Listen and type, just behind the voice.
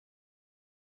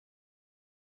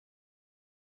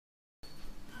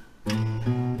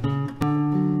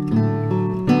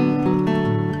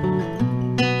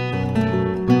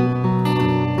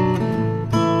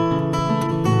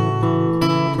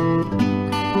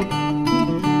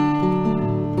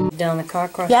down the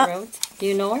Carcross Yep. Road? Do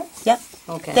you know her? Yep.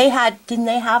 Okay. Didn't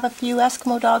they have a few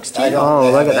Eskimo dogs too? I don't Oh,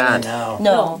 have look at any that. now.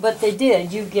 No, but they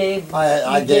did. You gave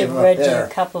I you gave them a Reggie pair. a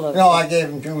couple of No, I gave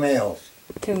them 2 males.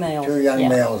 2 males. 2 young yeah.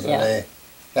 males, yeah. and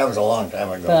that was a long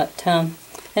time ago. But And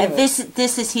anyway.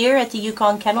 this is here at the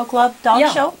Yukon Kennel Club dog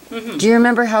Yeah. show? Do you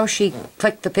remember how she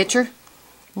clicked the picture?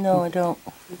 No, I don't.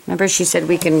 Remember she said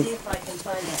we can... See if I can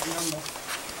find that number.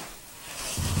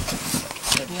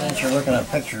 Since you're looking at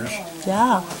pictures,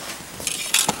 Yeah.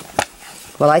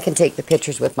 Well, I can take the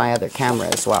pictures with my other camera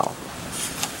as well.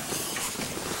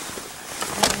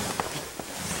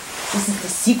 This is the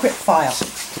secret file.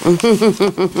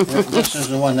 this is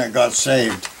the one that got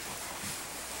saved.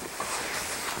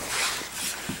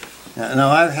 Now,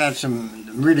 I've had some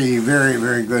really very,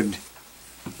 very good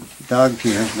dog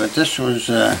teams, but this is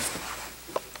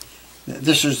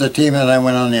the team that I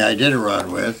went on the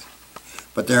Iditarod with,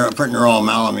 but they're all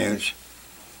Malamutes.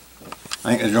 I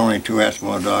think there's only 2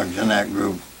 Eskimo dogs in that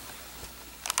group.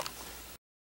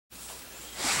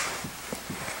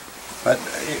 But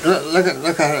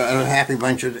look at a happy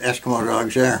bunch of Eskimo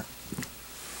dogs there.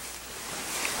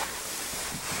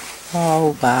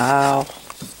 Oh, wow.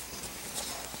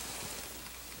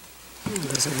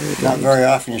 Not very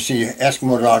often you see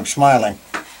Eskimo dogs smiling.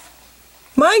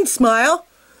 Mine smile.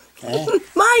 Eh?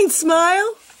 Mine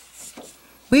smile.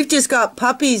 We've just got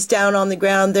puppies down on the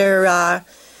ground. They're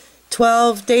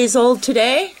 12 days old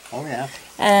today. Oh yeah.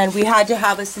 And we had to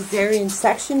have a cesarean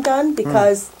section done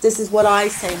because this is what I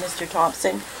say, Mr.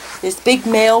 Thompson. This big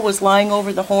male was lying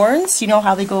over the horns. You know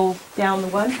how they go down the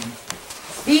one? His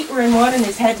feet were in one and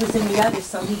his head was in the other.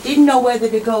 So he didn't know whether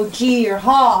to go gee or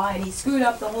haw, and he screwed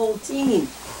up the whole team.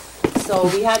 So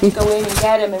we had to go in and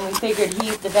get him, and we figured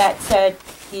the vet said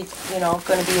he's,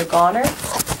 going to be a goner.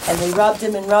 And they rubbed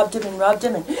him and rubbed him and rubbed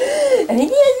him, and he,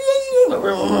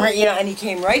 and he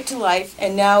came right to life.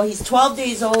 And now he's 12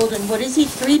 days old, and what is he,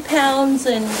 3 pounds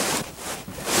and...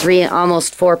 3,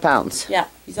 almost 4 pounds. Yeah,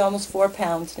 he's almost 4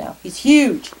 pounds now. He's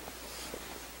huge.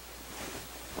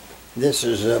 This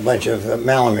is a bunch of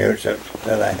Malamutes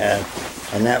that I had,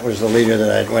 and that was the leader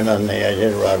that I went on the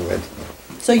Iditarod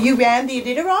with. So you ran the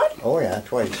Iditarod? Oh yeah,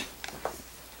 twice.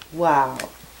 Wow,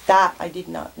 that I did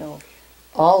not know.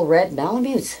 All red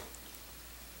Malamutes.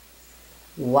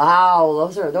 Wow,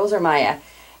 those are my...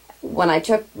 when I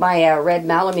took my red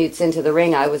Malamutes into the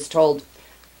ring, I was told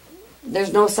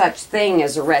there's no such thing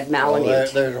as a red Malamute.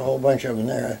 Well, there's a whole bunch of them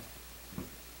there.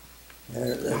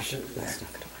 There's,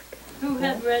 Who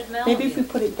had red Malamute? Maybe if we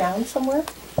put it down somewhere?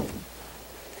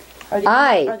 Are they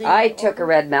I took a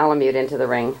red Malamute into the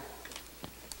ring.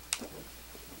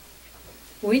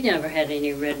 We never had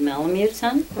any red Malamutes,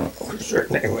 son.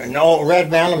 certainly, no,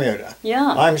 red Malamute.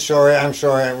 Yeah. I'm sorry,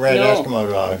 red No. Eskimo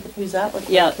dog. Who's that?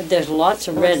 Yeah, but there's lots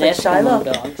of red Looks like Eskimo Shiloh.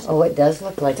 dogs. Oh, it does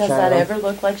look like Does Shiloh. that ever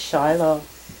look like Shiloh?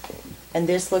 And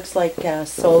this looks like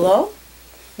Solo?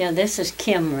 Yeah, this is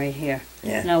Kim right here.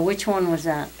 Yeah. Now, which one was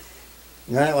that?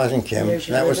 No, that wasn't Kim. There's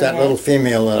your That was that riverhead. little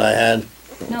female that I had.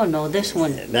 No, this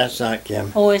one. That's not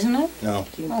Kim. Oh, isn't it? No.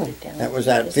 Do you put it down? That was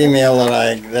that female that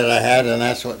I had, and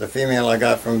that's what the female I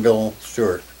got from Bill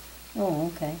Stewart. Oh,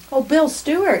 okay. Oh, Bill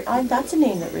Stewart. That's a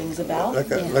name that rings a bell.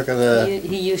 Look at Yeah. look at the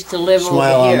He used to live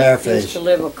smile over on here. their He used face. to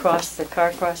live across the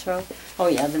Carcross Road. Oh,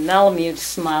 yeah, the Malamutes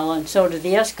smile, and so do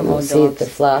the Eskimo See dogs. the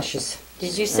flashes.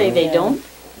 Did you say they yeah. don't?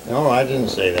 No, I didn't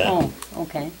say that. Oh,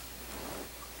 okay.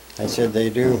 I said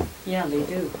they do. Yeah, they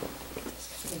do.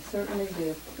 They certainly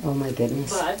do. Oh my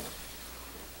goodness. But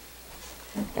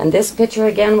And this picture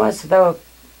again was the...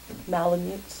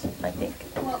 Malamutes, I think.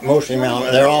 Mostly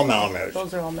Malamutes. They're all Malamutes.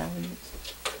 Those are all Malamutes.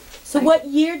 So what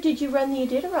year did you run the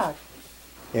Iditarod?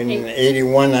 In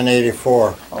 81 and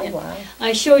 84. Oh, Yeah. wow.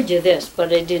 I showed you this,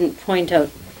 but I didn't point out.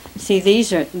 See,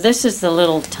 this is the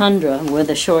little Tundra with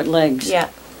the short legs. Yeah.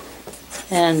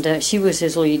 And she was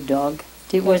his lead dog.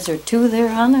 Was there 2 there,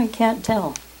 hon? I can't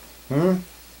tell. Hmm?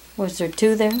 Was there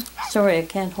 2 there? Sorry, I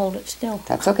can't hold it still.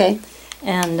 That's okay.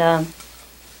 And I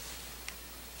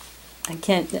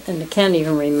can't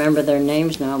even remember their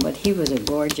names now, but he was a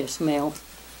gorgeous male.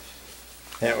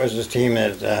 That was the team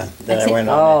that I think- went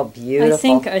Oh, on. beautiful. I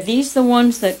think, are these the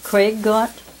ones that Craig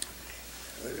got?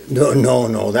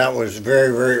 No. That was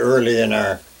very, very early in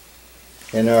our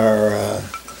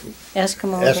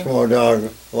Eskimo? Eskimo dog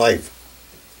life.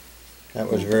 That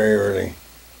was very early.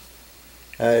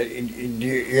 Are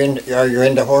you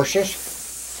into horses?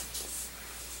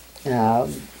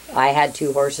 I had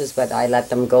 2 horses, but I let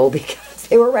them go because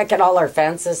they were wrecking all our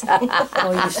fences.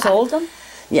 Oh, you sold them?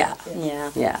 Yeah,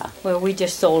 Yeah. yeah. Well, we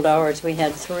just sold ours. We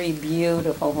had 3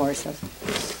 beautiful horses.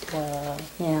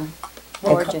 Yeah.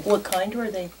 Gorgeous. What kind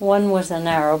were they? One was an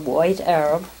Arab, white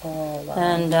Arab, Oh, wow.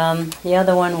 and the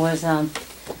other one was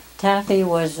Taffy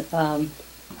was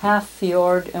half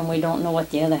fjord, and we don't know what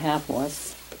the other half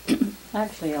was.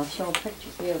 Actually, I'll show a picture.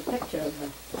 We have a picture of her.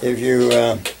 If you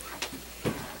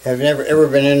have never ever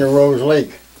been into Rose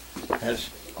Lake, that's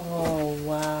Oh,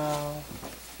 wow.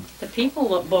 The people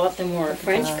that bought them were a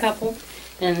French couple,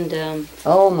 and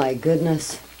Oh my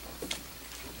goodness.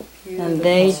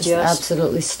 they Just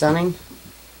absolutely stunning.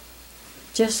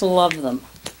 just love them.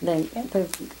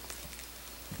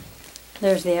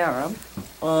 There's the Arab,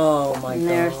 Oh, my and God.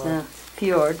 there's the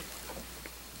fjord.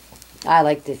 I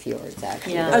like the fjords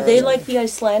actually. Yeah. Are they like the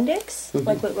Icelandics?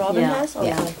 Like what Robin Yeah. has? Okay.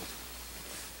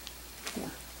 Yeah.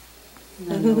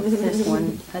 And then this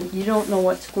one, you don't know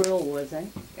what squirrel was, eh?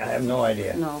 I have no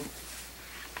idea. No.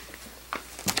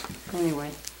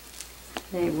 Anyway,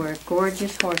 they were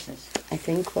gorgeous horses. I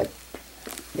think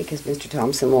because Mr.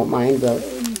 Thompson won't mind,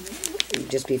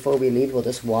 just before we leave, we'll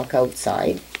just walk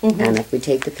outside. And if we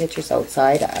take the pictures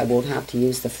outside, I won't have to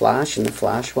use the flash, and the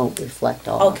flash won't reflect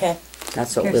off. Okay.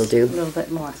 That's what Here's we'll do. A little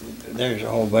bit more. There's a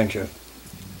whole bunch of.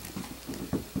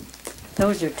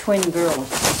 Those are twin girls,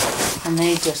 and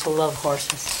they just love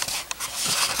horses.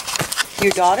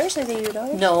 Your daughters? Are they your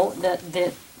daughters? No,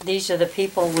 these are the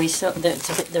people we saw.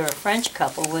 They're a French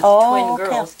couple with Oh, twin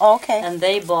okay. girls, Okay. and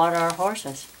they bought our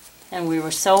horses, and we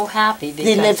were so happy because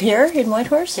They live here in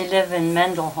Whitehorse? They live in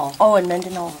Mendenhall, Oh, in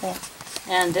Mendenhall. Yeah.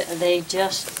 and they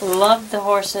just love the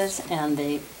horses, and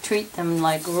they treat them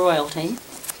like royalty.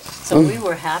 So we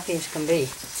were happy as can be.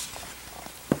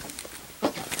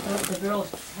 The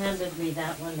girls handed me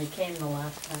that when they came the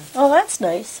last time. Oh, that's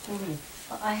nice.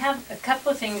 I have a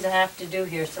couple of things I have to do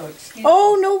here, so excuse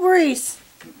Oh, me. no worries.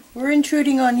 We're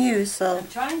intruding on you, so. I'm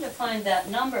trying to find that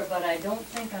number, but I don't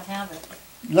think I have it.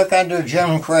 Look under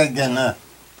Jim Craig in that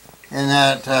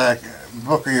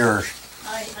book of yours.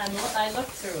 I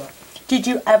looked through it. Did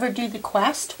you ever do the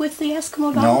quest with the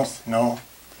Eskimo No, dogs? no.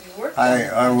 You worked on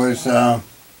it. I was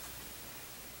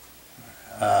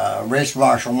race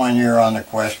marshal 1 year on the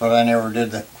quest, but I never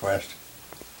did the quest.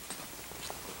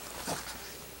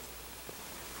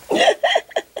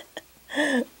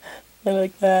 I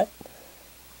like that.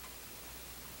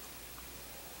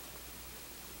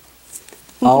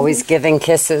 Always giving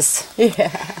kisses.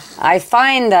 Yeah. I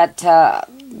find that,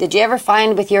 did you ever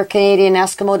find with your Canadian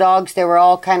Eskimo dogs, they were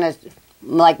all kind of,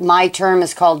 like my term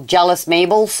is called jealous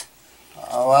Mabels?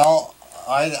 Well,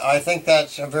 I think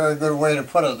that's a very good way to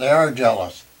put it. They are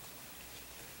jealous.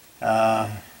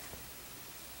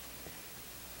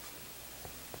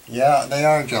 Yeah, they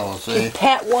are jealous. You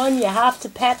pet one, you have to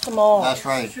pet them all. That's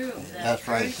right. True. That's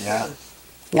right, yeah.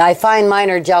 I find mine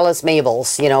are jealous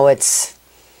Mabels. You know, it's,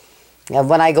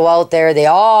 when I go out there, they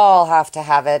all have to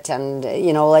have it, and,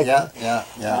 you know, like... Yeah.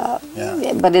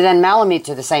 But then Malamutes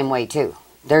are the same way, too.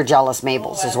 They're jealous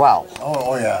Mabels as well.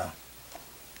 Oh, yeah.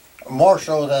 More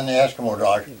so than the Eskimo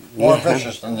dogs. More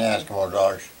vicious than the Eskimo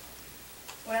dogs.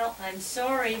 Well, I'm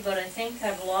sorry, but I think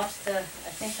I've lost I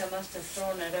think I must have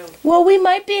thrown it out. Well, we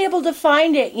might be able to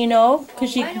find it, you know, Well,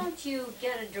 because why don't you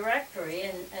get a directory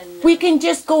and we can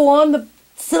just go on the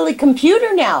silly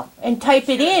computer now and type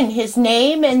it in, his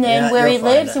name and then Yeah, where he you'll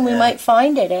find lives, it, and we yeah. might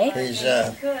find it, eh? He's, I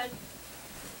think you could.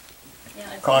 Yeah,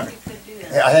 I Con- think you could do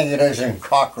that. Yeah, I think it is in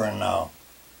Cochrane now.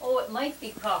 Oh, it might be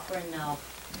Cochrane now.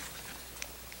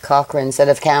 Cochrane instead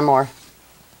of Canmore.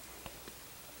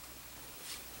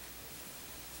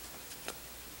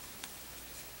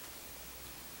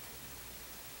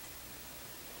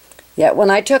 Yeah, when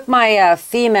I took my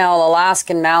female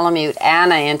Alaskan Malamute,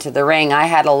 Anna, into the ring, I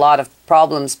had a lot of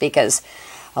problems because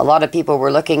a lot of people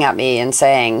were looking at me and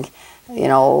saying, you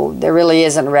know, there really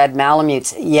isn't red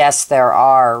Malamutes. Yes, there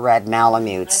are red I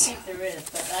Malamutes. think there is,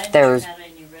 but I never There's- had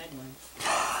any red ones.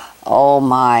 Oh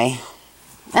my.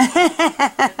 I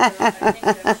think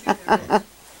I'm sure there is.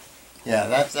 Yeah,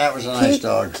 that was a nice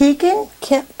dog. Keegan?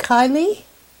 Kylie?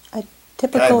 A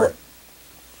typical...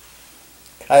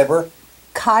 Kyber.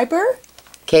 Kyber?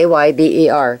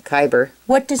 Kyber, Kyber.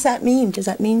 What does that mean? Does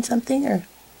that mean something, or?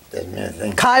 Doesn't mean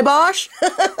anything. Kibosh?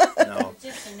 No. It's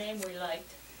just a name we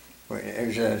liked. It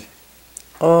was a,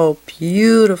 Oh,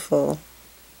 beautiful.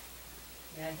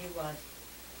 Yeah, he was.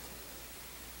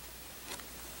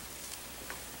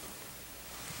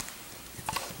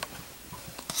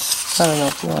 I don't know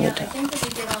if you want Yeah, to I think if you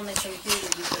get on the computer,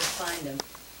 you could find him.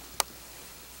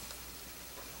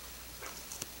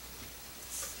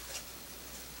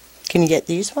 Can you get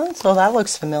these ones? Oh, that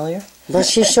looks familiar. Well,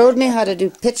 she showed me how to do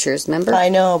pictures, remember? I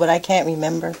know, but I can't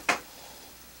remember.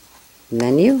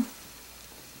 Menu?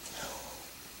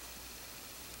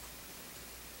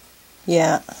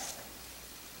 Yeah.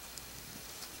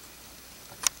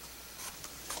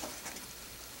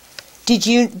 Did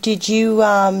you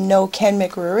know Ken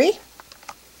McCrory?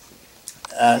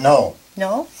 No.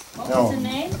 No? What No. was the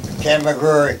name? Ken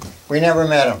McCrory. We never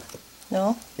met him.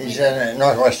 No? He's in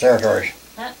Northwest Territories.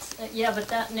 That's, yeah, but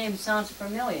that name sounds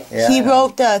familiar. Yeah. He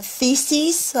wrote the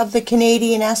thesis of the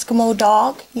Canadian Eskimo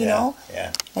Dog, you know,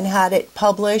 Yeah. and had it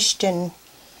published. And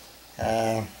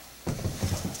Uh,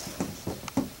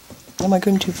 am I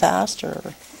going too fast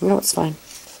or? No, it's fine.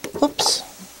 Oops.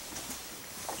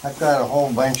 I've got a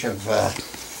whole bunch of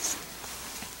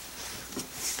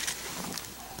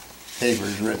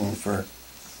papers written for,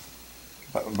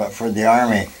 but for the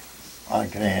Army on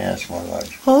Canadian Eskimo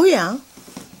Dogs. Oh yeah.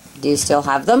 Do you still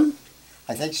have them?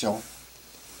 I think so.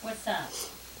 What's that?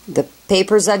 The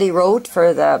papers that he wrote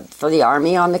for the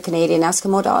Army on the Canadian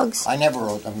Eskimo Dogs? I never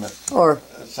wrote them, but Or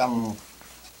some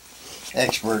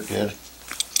expert did.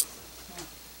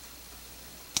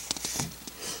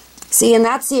 see, and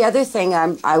that's the other thing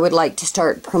I would like to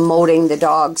start promoting the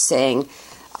dogs, saying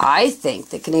I think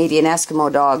the Canadian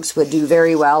Eskimo Dogs would do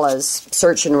very well as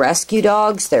search and rescue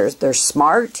dogs. They're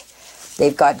smart.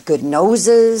 They've got good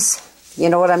noses. You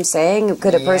know what I'm saying?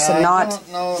 Could a person not? I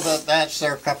don't know that that's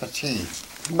their cup of tea.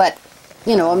 But,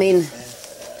 you know, I mean,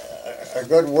 A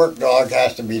good work dog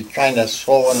has to be kind of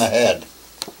slow in the head.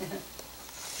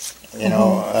 You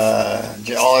know,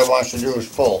 all he wants to do is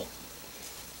pull.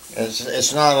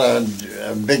 It's not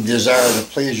a big desire to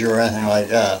please you or anything like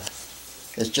that.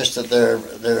 It's just that they're.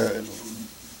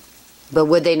 but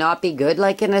would they not be good,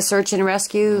 like in a search and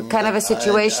rescue kind of a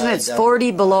situation? I It's doubt-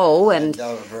 40 below, and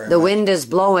doubt it very the much. wind is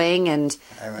blowing, and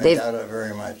I they've doubt it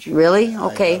very much. really I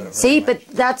okay. doubt it very See, much.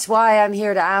 but that's why I'm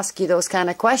here to ask you those kind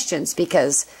of questions,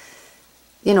 because,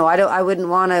 you know, I wouldn't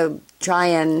want to try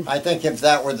and. I think if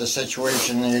that were the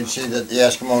situation, you'd see that the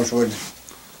Eskimos would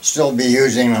still be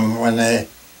using them when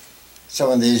some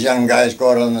of these young guys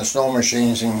go out on the snow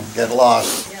machines and get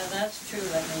lost. Yeah, that's true,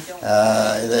 that they don't.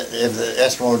 If the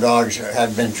Eskimo dogs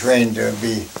had been trained to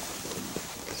be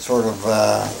sort of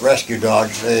rescue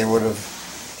dogs, they would have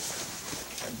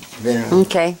been.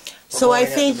 Okay. So I going up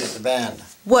to think beat the band.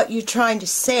 what you're trying to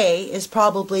say is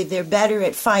probably they're better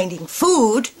at finding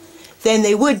food than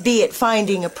they would be at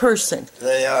finding a person.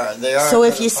 They are. So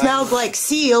if good you at finding- smelled like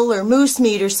seal or moose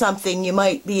meat or something, you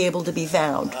might be able to be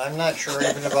found. I'm not sure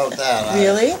even about that.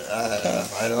 Really?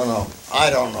 I don't know. I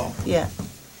don't know. Yeah.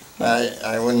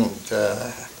 I wouldn't.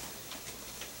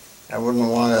 I wouldn't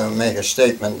want to make a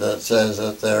statement that says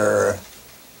that they're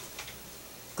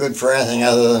good for anything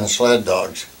other than sled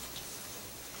dogs.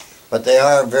 But they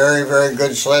are very, very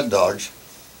good sled dogs.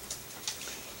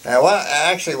 Now,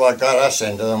 what got us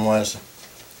into them was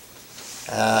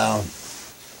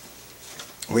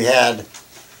we had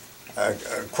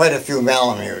quite a few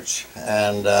Malamutes,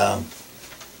 and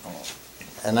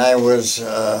I was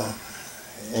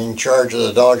in charge of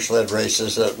the dog sled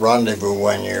races at Rendezvous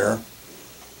one year.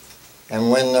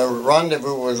 And when the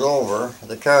Rendezvous was over,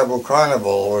 the Caribou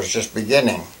Carnival was just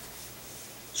beginning.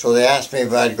 So they asked me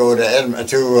if I'd go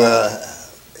to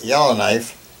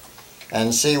Yellowknife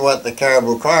and see what the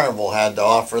Caribou Carnival had to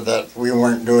offer that we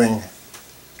weren't doing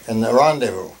in the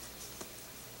Rendezvous.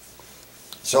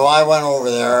 So I went over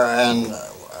there, and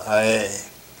I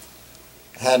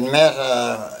had met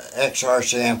an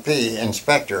ex-RCMP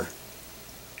inspector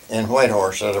in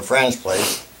Whitehorse at a friend's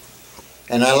place.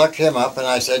 And I looked him up and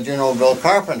I said, "You know Bill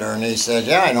Carpenter?" And he said,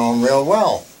 "Yeah, I know him real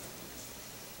well."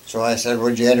 So I said,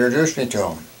 "Would you introduce me to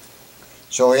him?"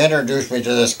 So he introduced me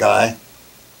to this guy.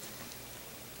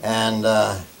 And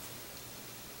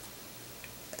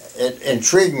it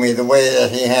intrigued me the way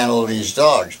that he handled these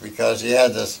dogs, because he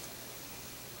had this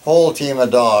whole team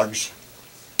of dogs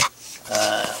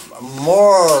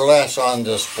more or less on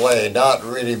display, not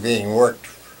really being worked,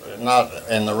 not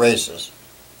in the races.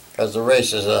 Because the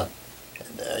races,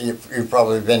 you've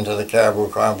probably been to the Caribou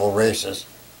Carnival races.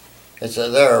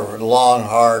 They're a long,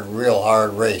 hard, real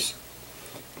hard race.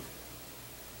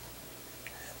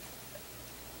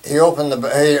 He had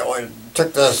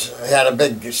a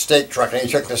big steak truck, and he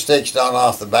took the steaks down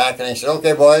off the back, and he said,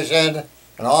 "Okay, boys," and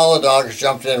all the dogs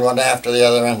jumped in one after the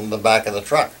other into the back of the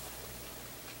truck,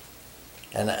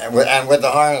 and with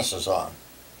the harnesses on.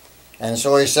 And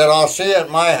so he said, "I'll see you at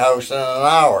my house in an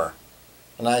hour."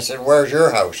 And I said, "Where's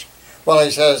your house?" "Well," he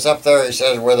says, "it's up there," he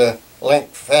says, "where the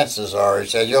link fences are." He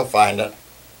said, "You'll find it."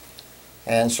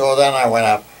 And so then I went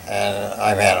up and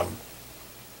I met him.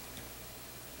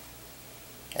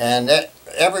 And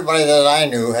everybody that I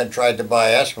knew had tried to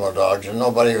buy Eskimo dogs, and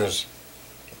nobody was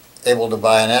able to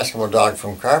buy an Eskimo dog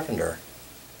from Carpenter.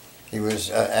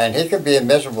 And he could be a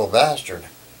miserable bastard.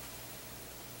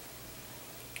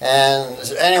 And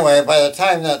anyway, by the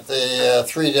time that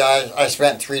I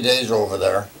spent 3 days over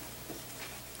there,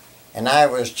 And I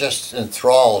was just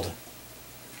enthralled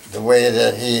the way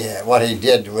that what he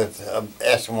did with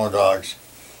Eskimo dogs.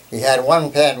 He had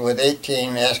one pen with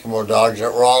 18 Eskimo dogs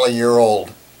that were all a year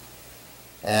old.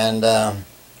 And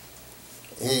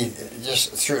he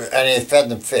just he fed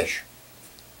them fish.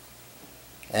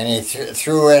 And he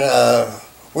threw in a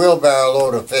wheelbarrow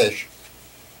load of fish,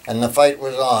 and the fight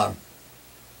was on.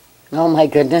 Oh my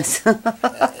goodness. You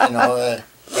know,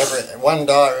 one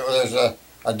dog, there's a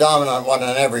dominant one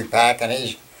in every pack, and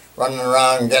he's running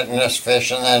around getting this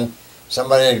fish, and then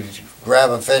somebody would grab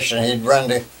a fish, and he'd run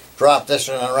to drop this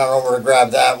one and run over to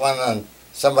grab that one, and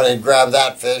somebody would grab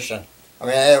that fish, and I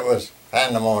mean, it was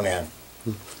pandemonium.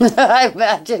 I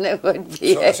imagine it would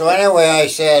be. So anyway, I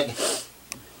said,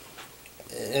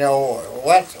 you know,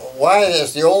 why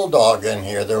is the old dog in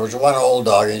here? There was one old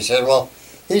dog. He said, well,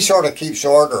 he sort of keeps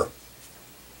order.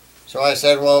 So I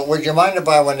said, well, would you mind if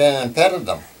I went in and petted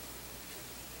them?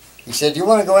 He said, you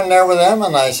want to go in there with them?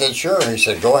 And I said, sure. He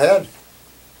said, go ahead.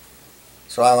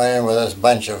 So I went in with this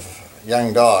bunch of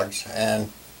young dogs,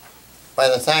 and by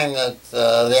the time that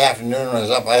the afternoon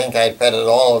was up, I think I petted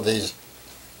all of these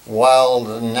wild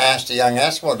and nasty young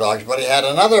Eskimo dogs, but he had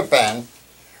another pen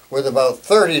with about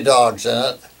 30 dogs in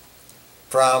it,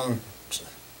 from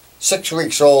 6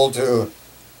 weeks old to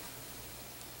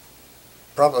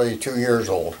probably 2 years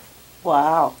old.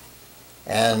 Wow.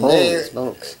 And Holy they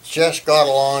smokes. just got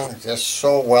along just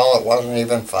so well it wasn't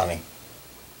even funny.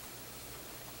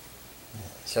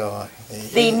 So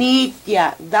They need,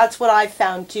 yeah, that's what I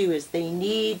found too, is they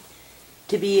need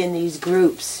to be in these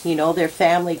groups, you know, their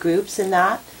family groups and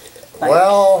that. Like,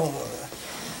 well,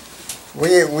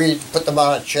 we put them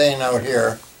on a chain out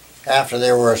here after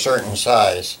they were a certain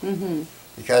size,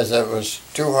 because it was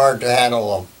too hard to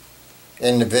handle them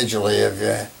individually.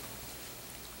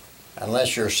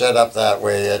 Unless you're set up that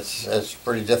way, it's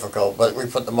pretty difficult. But we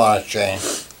put them on a chain.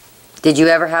 Did you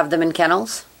ever have them in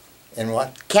kennels? In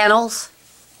what? Kennels?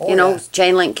 Oh, You know, yeah.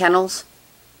 chain link kennels?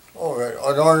 Oh,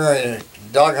 an ordinary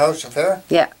doghouse affair?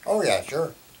 Yeah. Oh yeah,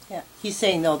 sure. yeah. He's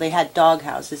saying though they had dog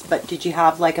houses, but did you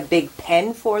have like a big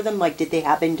pen for them? Like, did they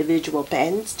have individual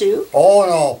pens too? Oh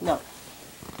no. No.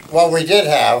 Well, we did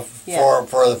have Yeah.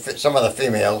 for some of the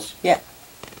females. Yeah.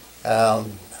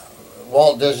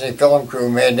 Walt Disney Film Crew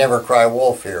made Never Cry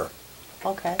Wolf here,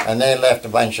 Okay. and they left a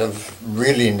bunch of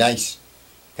really nice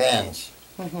pens.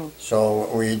 So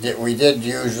we did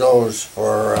use those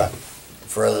for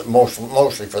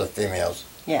mostly for the females.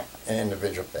 Yeah. An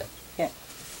individual pen.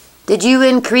 Did you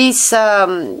increase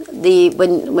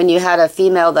when you had a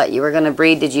female that you were going to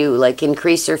breed, did you like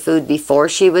increase her food before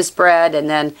she was bred and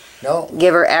then No.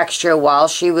 give her extra while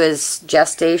she was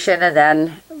gestation and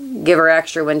then give her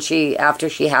extra after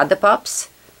she had the pups?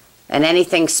 And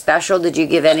anything special? Did you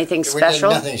give anything special?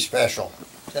 We did nothing special.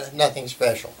 Nothing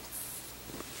special.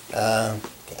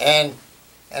 And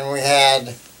we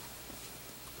had.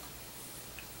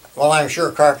 Well, I'm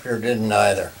sure Carpenter didn't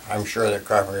either. I'm sure that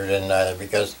Carpenter didn't either,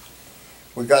 because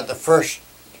we got the first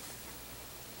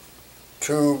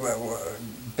two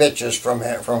bitches from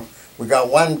we got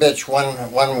one bitch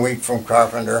one week from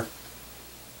Carpenter,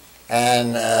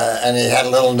 and he had a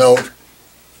little note.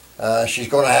 She's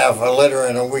going to have a litter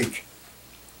in a week,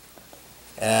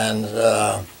 and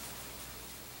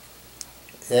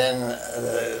then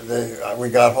we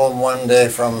got home one day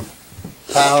from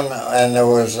town, and there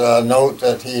was a note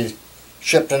that he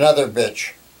shipped another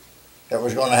bitch that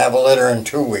was going to have a litter in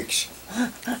 2 weeks.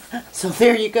 So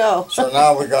there you go. So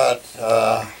now we got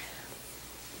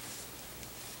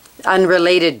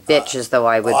Unrelated bitches, though,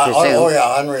 I would presume. oh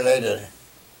yeah, unrelated.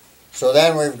 So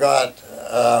then we've got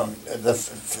the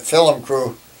film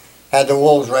crew had the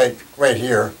wolves right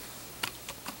here,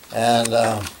 and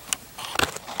I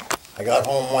got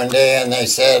home one day and they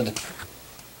said,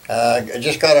 I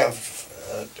just got a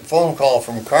phone call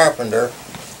from Carpenter.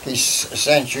 He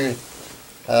sent you,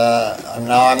 now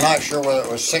I'm not sure whether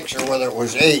it was 6 or whether it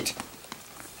was 8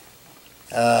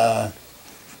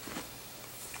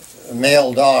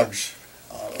 male dogs.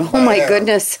 Oh my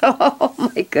goodness. Oh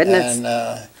my goodness.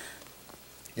 And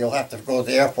you'll have to go to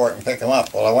the airport and pick them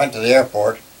up. Well, I went to the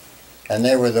airport, and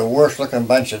they were the worst looking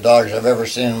bunch of dogs I've ever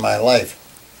seen in my life.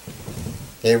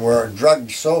 They were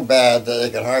drugged so bad that they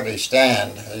could hardly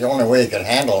stand. The only way you could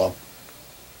handle them.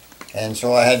 And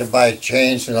so I had to buy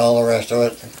chains and all the rest of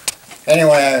it.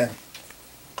 Anyway, I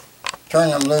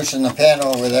turned them loose in the pen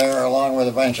over there along with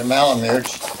a bunch of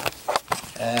Malamutes.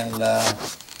 And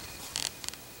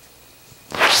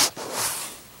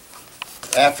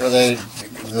after the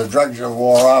drugs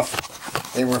wore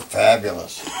off, they were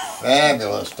fabulous.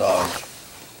 Fabulous dogs.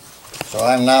 So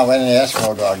I'm now in the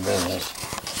Eskimo dog business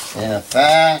in a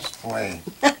fast way.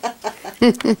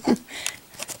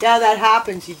 Yeah, that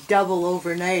happens. You double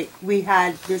overnight. We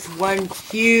had this one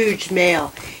huge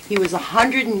male. He was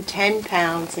 110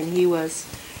 pounds, and he was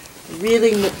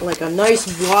really like a nice,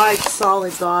 wide,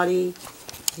 solid body,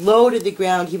 low to the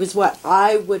ground. He was what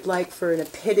I would like for an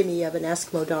epitome of an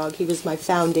Eskimo dog. He was my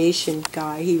foundation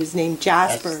guy. He was named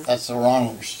Jasper. That's the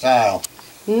wrong style.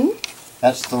 Hmm?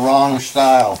 That's the wrong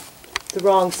style. The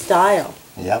wrong style.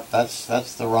 Yep,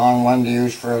 that's the wrong one to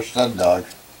use for a stud dog.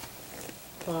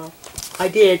 Well, I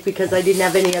did because I didn't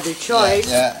have any other choice.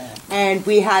 Yeah. And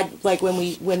we had, like, when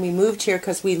we moved here,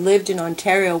 because we lived in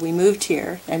Ontario, we moved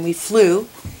here and we flew,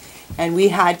 and we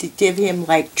had to give him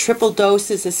like triple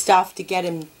doses of stuff to get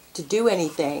him to do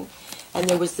anything. And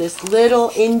there was this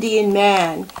little Indian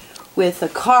man with a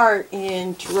cart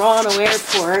in Toronto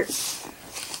airport,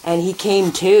 and he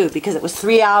came too because it was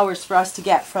 3 hours for us to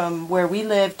get from where we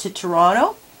lived to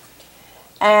Toronto.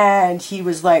 And he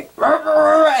was like, "Rrr,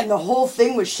 rrr," and the whole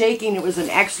thing was shaking. It was an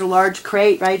extra large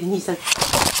crate, right? And he said,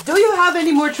 "Do you have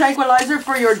any more tranquilizer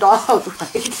for your dog?"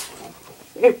 Right?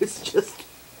 It was just,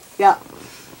 yeah.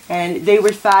 And they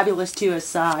were fabulous too,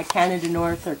 as Canada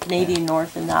North or Canadian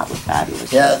North, and that was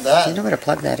fabulous. Yeah, Do you know where to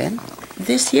plug that in?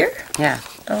 This here? Yeah.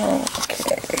 Oh,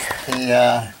 okay.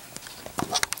 the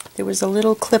There was a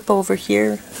little clip over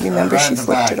here. Remember, right she in the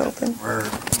flipped back, it open where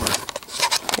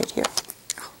right here.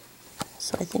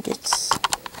 So I think it's.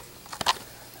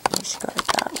 Maybe she got it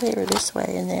that way or this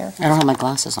way in there. I don't have my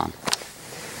glasses on.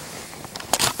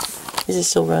 Is it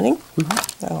still running?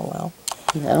 Mm-hmm. Oh well.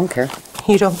 I don't care.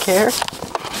 You don't care?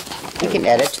 You can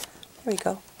edit. There we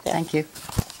go. There. Thank you.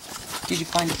 Did you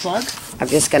find a plug? I'm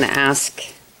just going to ask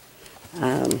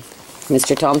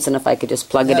Mr. Thompson if I could just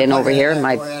plug it in over here. Go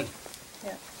My ahead.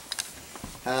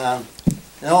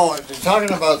 No,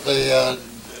 talking about the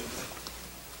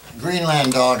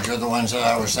Greenland dogs are the ones that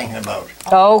I was thinking about.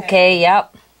 Okay,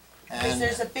 yep. Because And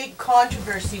there's a big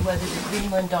controversy whether the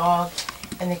Greenland dog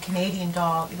and the Canadian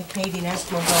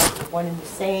Eskimo dog are one and the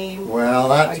same. well,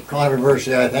 that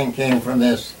controversy I think came from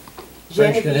this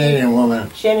French-Canadian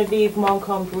woman. Genevieve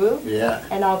Moncombrou. Yeah,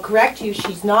 And I'll correct you,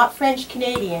 she's not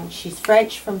French-Canadian. She's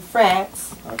French from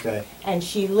France, okay, and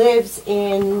she lives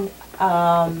in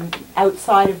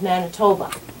outside of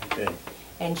Manitoba. okay.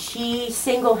 And she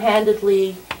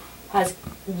single-handedly has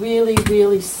really,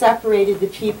 really separated the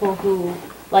people who,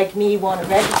 like me, want to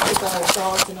register their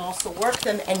dogs and also work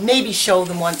them and maybe show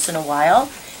them once in a while,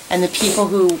 and the people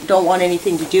who don't want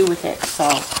anything to do with it. So,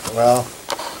 Well,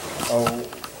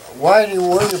 why do you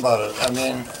worry about it? I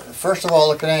mean, first of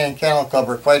all, the Canadian Kennel Club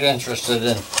are quite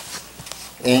interested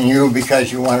in you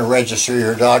because you want to register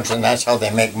your dogs, and that's how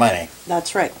they make money.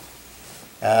 that's right.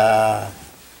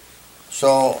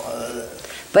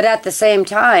 But at the same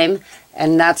time,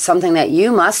 and that's something that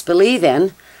you must believe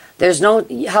in, there's no,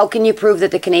 how can you prove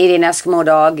that the Canadian Eskimo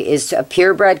dog is a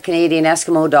purebred Canadian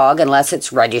Eskimo dog unless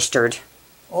it's registered?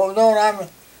 Oh no,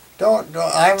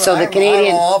 I'm So the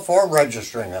Canadian- I'm all for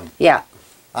registering them. Yeah,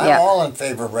 I'm Yeah. all in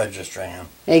favor of registering them.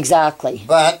 exactly.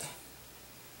 But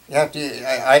you have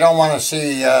to. I don't want to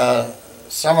see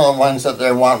some of the ones that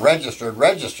they want registered.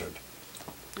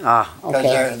 Ah, Because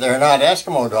okay. they're not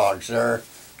Eskimo dogs. They're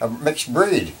a mixed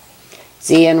breed.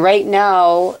 See, and right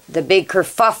now, the big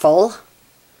kerfuffle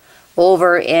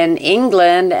over in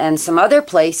England and some other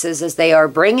places is they are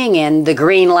bringing in the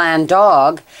Greenland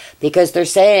dog because they're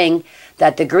saying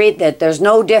that that there's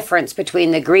no difference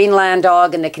between the Greenland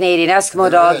dog and the Canadian Eskimo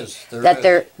dog.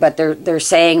 They're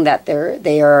saying that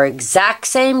they are exact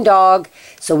same dog,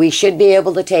 so we should be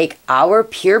able to take our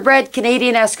purebred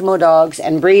Canadian Eskimo dogs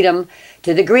and breed them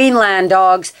to the Greenland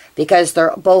dogs because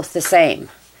they're both the same.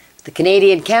 The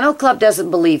Canadian Kennel Club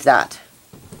doesn't believe that.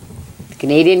 The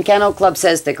Canadian Kennel Club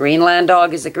says the Greenland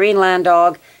dog is a Greenland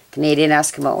dog, Canadian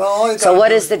Eskimo. Well, all you So gotta what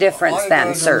do- is the difference all you then,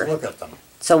 gotta do sir? is look at them.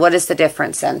 So what is the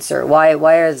difference then, sir? Why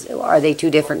are they two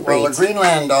different Well, breeds? the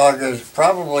Greenland dog is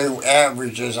probably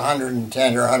averages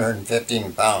 110 or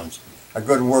 115 pounds. A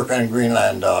good working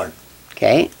Greenland dog.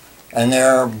 Okay. And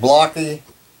they're blocky,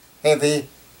 heavy,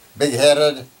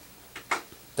 big-headed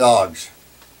dogs.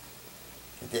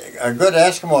 A good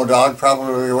Eskimo dog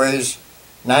probably weighs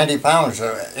 90 pounds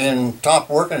in top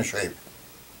working shape.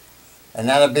 And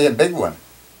that'd be a big one.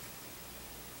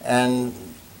 And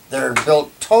they're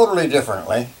built totally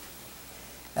differently.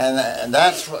 And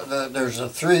that's what there's the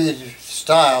three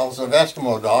styles of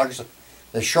Eskimo dogs.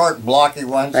 The short, blocky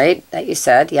ones. Right, that you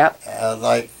said, yep.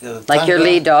 Like Like your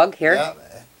lead dog here. Yeah,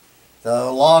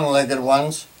 the long-legged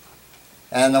ones,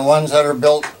 and the ones that are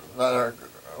built that are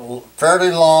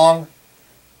fairly long,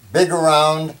 big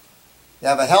around. You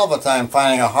have a hell of a time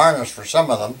finding a harness for some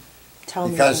of them Tell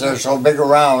me because about they're so big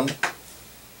around.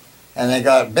 and they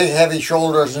got big heavy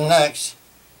shoulders and necks,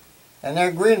 and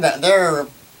they're they're in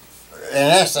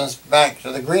essence back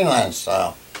to the Greenland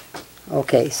style.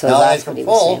 Okay, so Now that's they what can he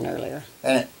was pull, saying earlier.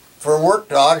 and for work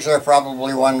dogs, they're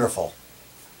probably wonderful.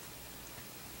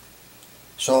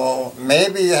 So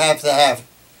maybe you have to have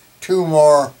 2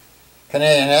 more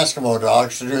Canadian Eskimo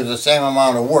dogs to do the same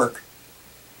amount of work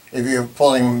if you're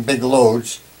pulling big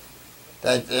loads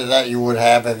that you would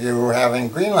have if you were having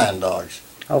Greenland dogs.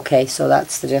 Okay, so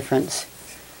that's the difference.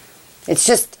 It's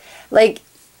just, like,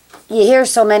 you hear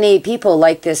so many people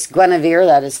like this Guinevere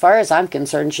that, as far as I'm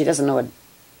concerned, she doesn't know a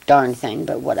darn thing,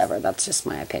 but whatever, that's just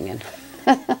my opinion.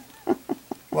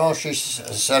 Well, she's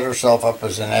set herself up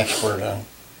as an expert,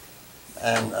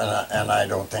 and I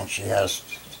don't think she has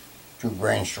 2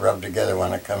 brains to rub together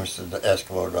when it comes to the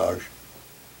Eskimo dogs.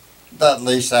 But at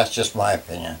least that's just my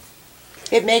opinion.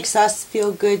 It makes us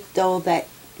feel good, though, that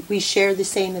we share the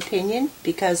same opinion,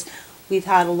 because we've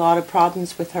had a lot of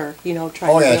problems with her, you know,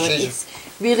 trying to deal with it. It's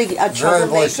really a troublemaker.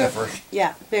 Very vociferous.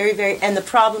 Yeah, very, very. And the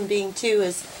problem being, too,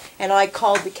 is, and I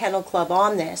called the Kennel Club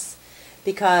on this,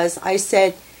 because I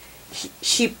said,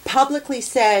 she publicly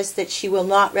says that she will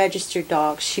not register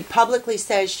dogs. She publicly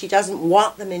says she doesn't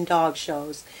want them in dog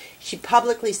shows. She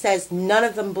publicly says none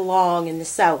of them belong in the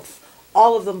South.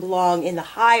 All of them belong in the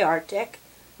high Arctic,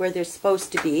 where they're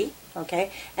supposed to be,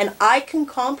 okay? And I can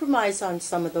compromise on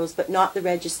some of those, but not the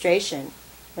registration,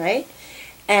 right?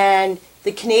 And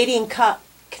the Canadian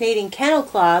Kennel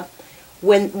Club,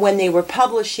 when they were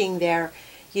publishing their,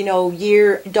 you know,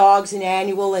 year dogs and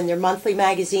annual and their monthly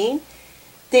magazine,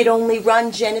 they'd only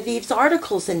run Genevieve's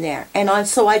articles in there. And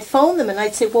so I'd phone them and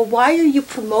I'd say, well, why are you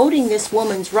promoting this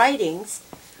woman's writings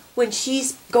when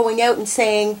she's going out and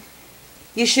saying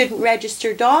you shouldn't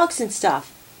register dogs and stuff?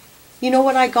 You know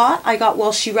what I got? I got,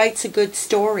 well, she writes a good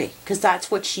story, because that's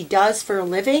what she does for a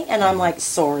living. And I'm like,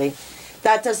 sorry,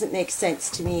 that doesn't make sense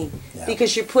to me. Yeah.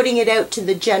 Because you're putting it out to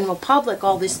the general public,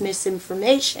 all this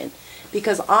misinformation.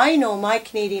 Because I know my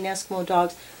Canadian Eskimo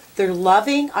dogs, they're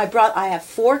loving. I have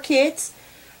 4 kids.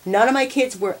 None of my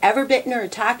kids were ever bitten or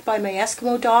attacked by my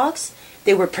Eskimo dogs.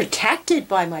 They were protected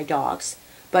by my dogs.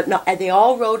 But not, they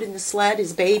all rode in the sled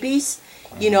as babies.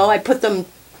 You know, I'd load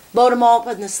them all up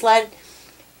in the sled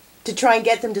to try and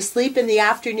get them to sleep in the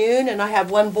afternoon, and I have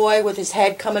one boy with his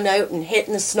head coming out and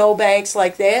hitting the snowbanks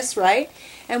like this, right?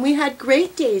 And we had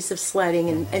great days of sledding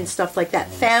and stuff like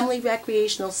that. Family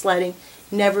recreational sledding,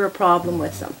 never a problem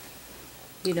with them,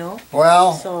 you know?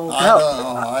 Well, so, I don't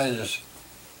know,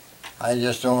 I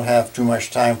just don't have too much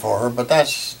time for her, but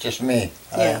that's just me.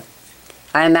 Yeah.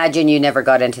 I imagine you never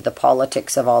got into the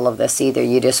politics of all of this either.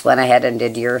 You just went ahead and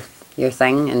did your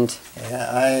thing, and yeah,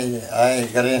 I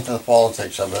got into the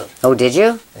politics of it. Oh, did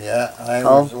you? Yeah, I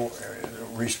was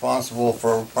responsible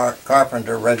for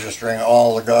Carpenter registering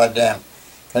all the goddamn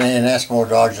Canadian Eskimo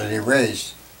dogs that he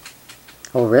raised.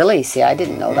 Oh, really? See, I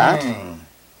didn't know that.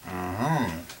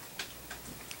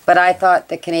 But I thought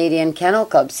the Canadian Kennel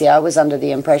Club, see, I was under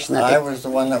the impression that... I was the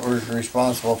one that was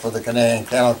responsible for the Canadian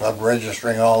Kennel Club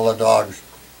registering all the dogs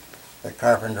that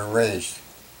Carpenter raised.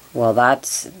 Well, that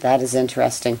is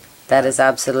interesting. That is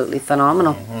absolutely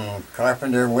phenomenal.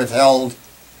 Carpenter withheld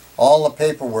all the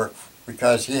paperwork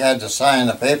because he had to sign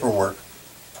the paperwork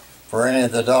for any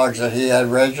of the dogs that he had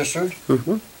registered,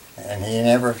 and he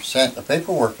never sent the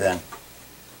paperwork in.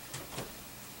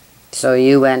 So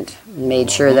you went and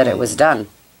made sure that it was done.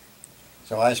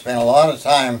 So I spent a lot of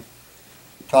time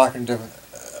talking to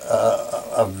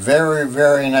a very,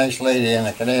 very nice lady in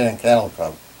the Canadian Kennel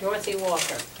Club. Dorothy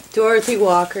Walker. Dorothy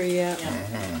Walker, yeah.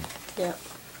 Yeah.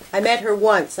 I met her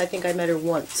once. I think I met her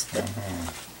once.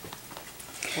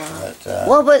 Wow. But,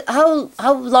 Well, but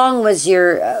how long was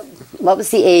your, what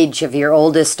was the age of your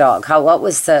oldest dog? What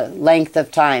was the length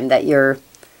of time that you're,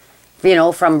 you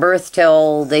know, from birth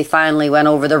till they finally went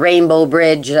over the Rainbow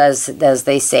Bridge, as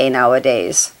they say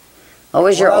nowadays? What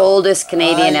was your oldest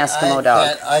Canadian Eskimo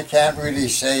dog? I can't really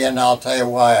say, and I'll tell you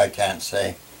why I can't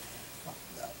say.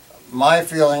 My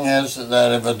feeling is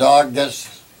that if a dog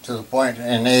gets to the point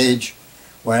in age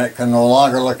when it can no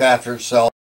longer look after itself,